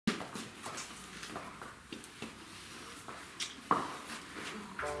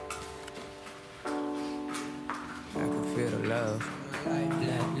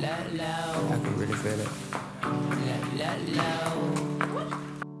feel it.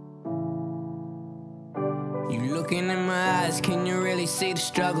 You looking in my eyes, can you really see the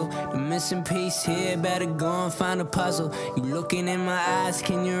struggle? The missing piece here, better go and find a puzzle. You looking in my eyes,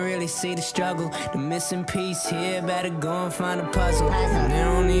 can you really see the struggle? The missing piece here, better go and find a puzzle. And they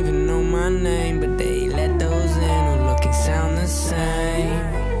don't even know my name, but they let those in who look and sound the same.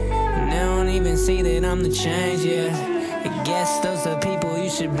 And they don't even see that I'm the change, yeah. I guess those are people you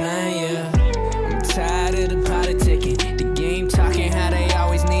should blame, yeah. I'm tired of the politicking, the game talking how they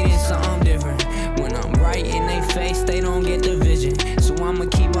always needed something different. When I'm right in their face, they don't get the vision. So I'ma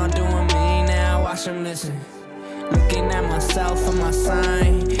keep on doing me now, watch them listen. Looking at myself for my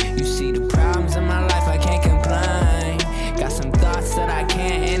sign. You see the problems in my life, I can't complain. Got some thoughts that I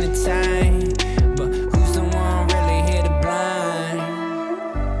can't entertain, but who's the one really here to blame?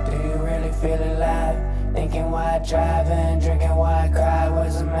 Do you really feel alive? Thinking why I drive and drinking why I cry.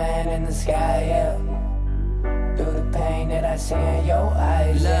 Was a man in the sky, yeah. Through the pain that I see in your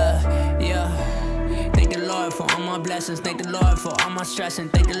eyes, yeah. Thank the Lord for all my blessings. Thank the Lord for all my stressing.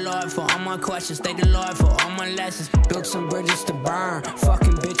 Thank the Lord for all my questions. Thank the Lord for all my lessons. Built some bridges to burn.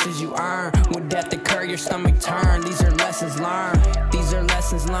 Fucking bitches you earn. When death occur, your stomach turn. These are lessons learned. These are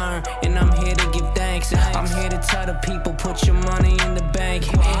lessons learned. And I'm here to give thanks. I'm here to tell the people, put your money in the bank.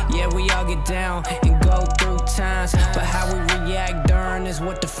 Yeah, we all get down and go through times, but how we react during is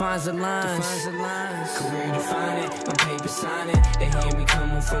what defines the lines. Career define it, my paper sign it. They hear me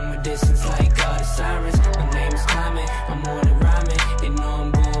coming from a distance like all the sirens. My name is climbing, I'm more than rhyming. They know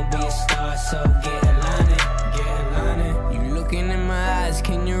I'm gonna be a star, so get aligning, get aligning. You looking in my eyes,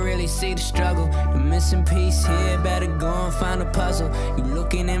 can you really see the struggle? The missing piece here, better go and find a puzzle. You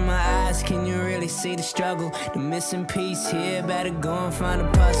looking in my eyes, can you really see the struggle? The missing piece here, better go and find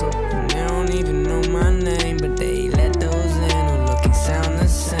a puzzle. And they don't even know my name, but they let those in who look and sound the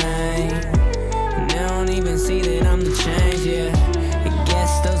same. And they don't even see that I'm the change, yeah. I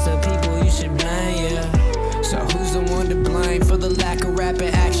guess those are people you should blame, yeah. So who's the one to blame for the lack of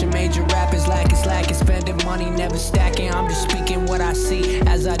rapid action? Major rappers lacking, slacking, spending money, never stacking. I'm just speaking what I see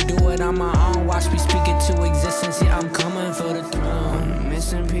as I do it on my own. Watch me speak it to existence, yeah, I'm coming for the throne.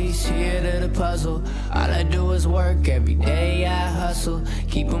 Missing piece here to the puzzle. All I do is work, every day I hustle.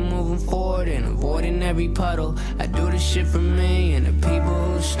 Keep on moving forward and avoiding every puddle. I do this shit for me and the people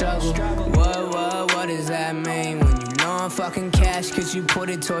who struggle. What does that mean? When you know I'm fucking cash, cause you put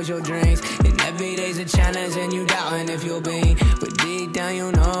it towards your dreams. And every day's a challenge and you doubting if you'll be. But deep down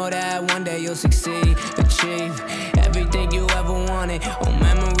you know that one day you'll succeed. Achieve everything you ever wanted. Oh,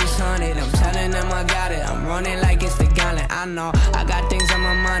 memories haunted. I'm telling them I got it. I'm running like it's the gauntlet. I know I got things on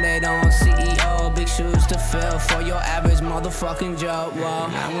my mind that don't. CEO, big shoes to fill for your average motherfucking job. Well,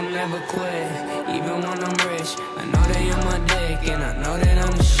 I will never quit, even when I'm rich. I know they on my dick and I know that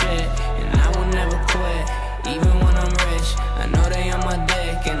I'm the shit. And I will never quit, even when I'm rich. I know they on my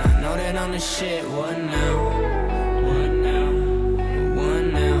dick and I know that I'm the shit. What now? What now? What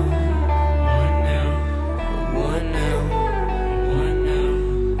now? What now? What now? What now?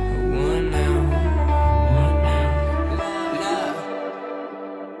 What now? What now? Love.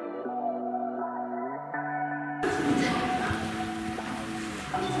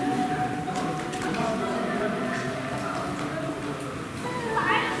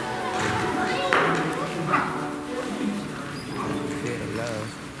 Feel the love.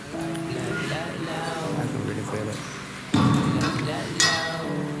 I can really feel it.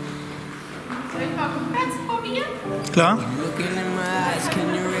 Klar? Looking in my eyes, can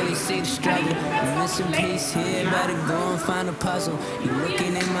you really see the struggle? The missing piece here, better go and find a puzzle. You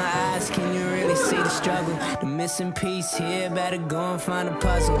looking in my eyes, can you really see the struggle? The missing piece here, better go and find a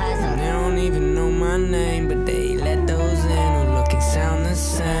puzzle. And they don't even know my name, but they let those in who look and sound the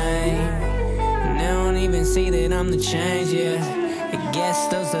same. And they don't even see that I'm the change, yeah. I guess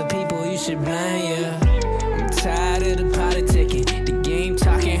those are people you should blame, yeah. I'm tired of the politicking, the game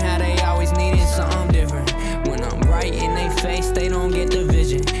talking how they always needed something different. When I'm right in their face, they don't get the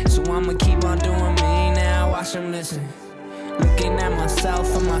vision. So I'ma keep on doing me now, watch them listen. Looking at myself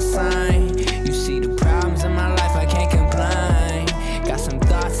for my sign. You see the problems in my life, I can't complain. Got some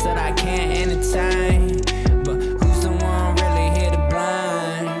thoughts that I can't entertain, but who's the one really here to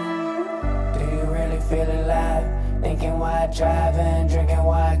blame? Do you really feel alive? Thinking why I drive and drinking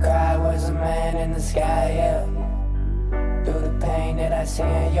why I cry. Was a man in the sky, yeah. Through the pain that I see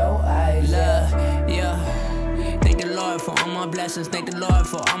in your eyes, yeah. Thank the Lord for all my blessings. Thank the Lord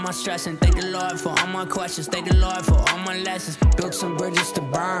for all my stressing. Thank the Lord for all my questions. Thank the Lord for all my lessons. Built some bridges to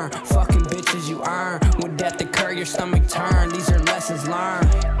burn. Fucking bitches you earn. When death occur, your stomach turn. These are lessons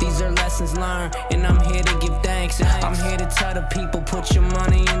learned. These are lessons learned. And I'm here to give thanks. thanks. I'm here to tell the people, put your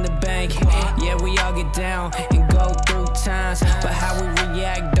money in the bank. Yeah, we all get down and go through times, but how we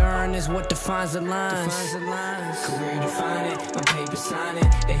react during is what defines the lines. Career define it, my paper sign it.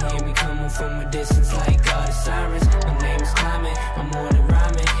 They hear me coming from a distance like all the sirens. My name is climbing, I'm more than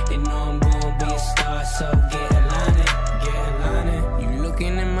rhyming. They know I'm gonna be a star, so get aligning, get aligning. You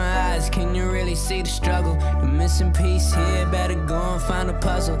looking in my eyes, can you really see the struggle? The missing piece here, better go and find a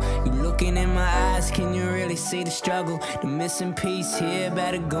puzzle. You looking in my eyes, can you really see the struggle? The missing piece here,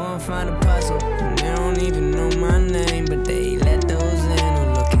 better go and find a puzzle. And they don't even know my name, but they let those in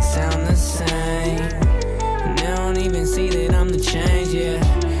who look and sound the same. And they don't even see that I'm the change, yeah.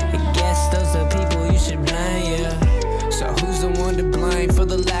 I guess those are people you should blame, yeah. So who's the one to blame for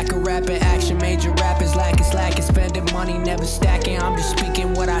the lack of rapid action? Major rappers lacking, slacking, spending money, never stacking. I'm just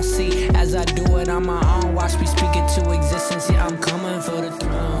speaking what I see as I do it on my own. Watch me speak it to existence, yeah, I'm coming for the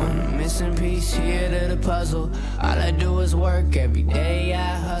throne. Missing piece here to the puzzle. All I do is work, every day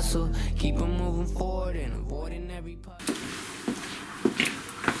I hustle. Keep on moving forward and avoiding every puzzle.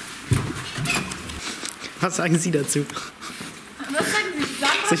 Was sagen Sie dazu? Was sagen Sie?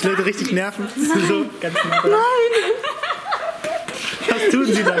 Soll ich Leute richtig nerven? Nein. So, ganz Nein! Was tun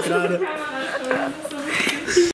Sie da gerade?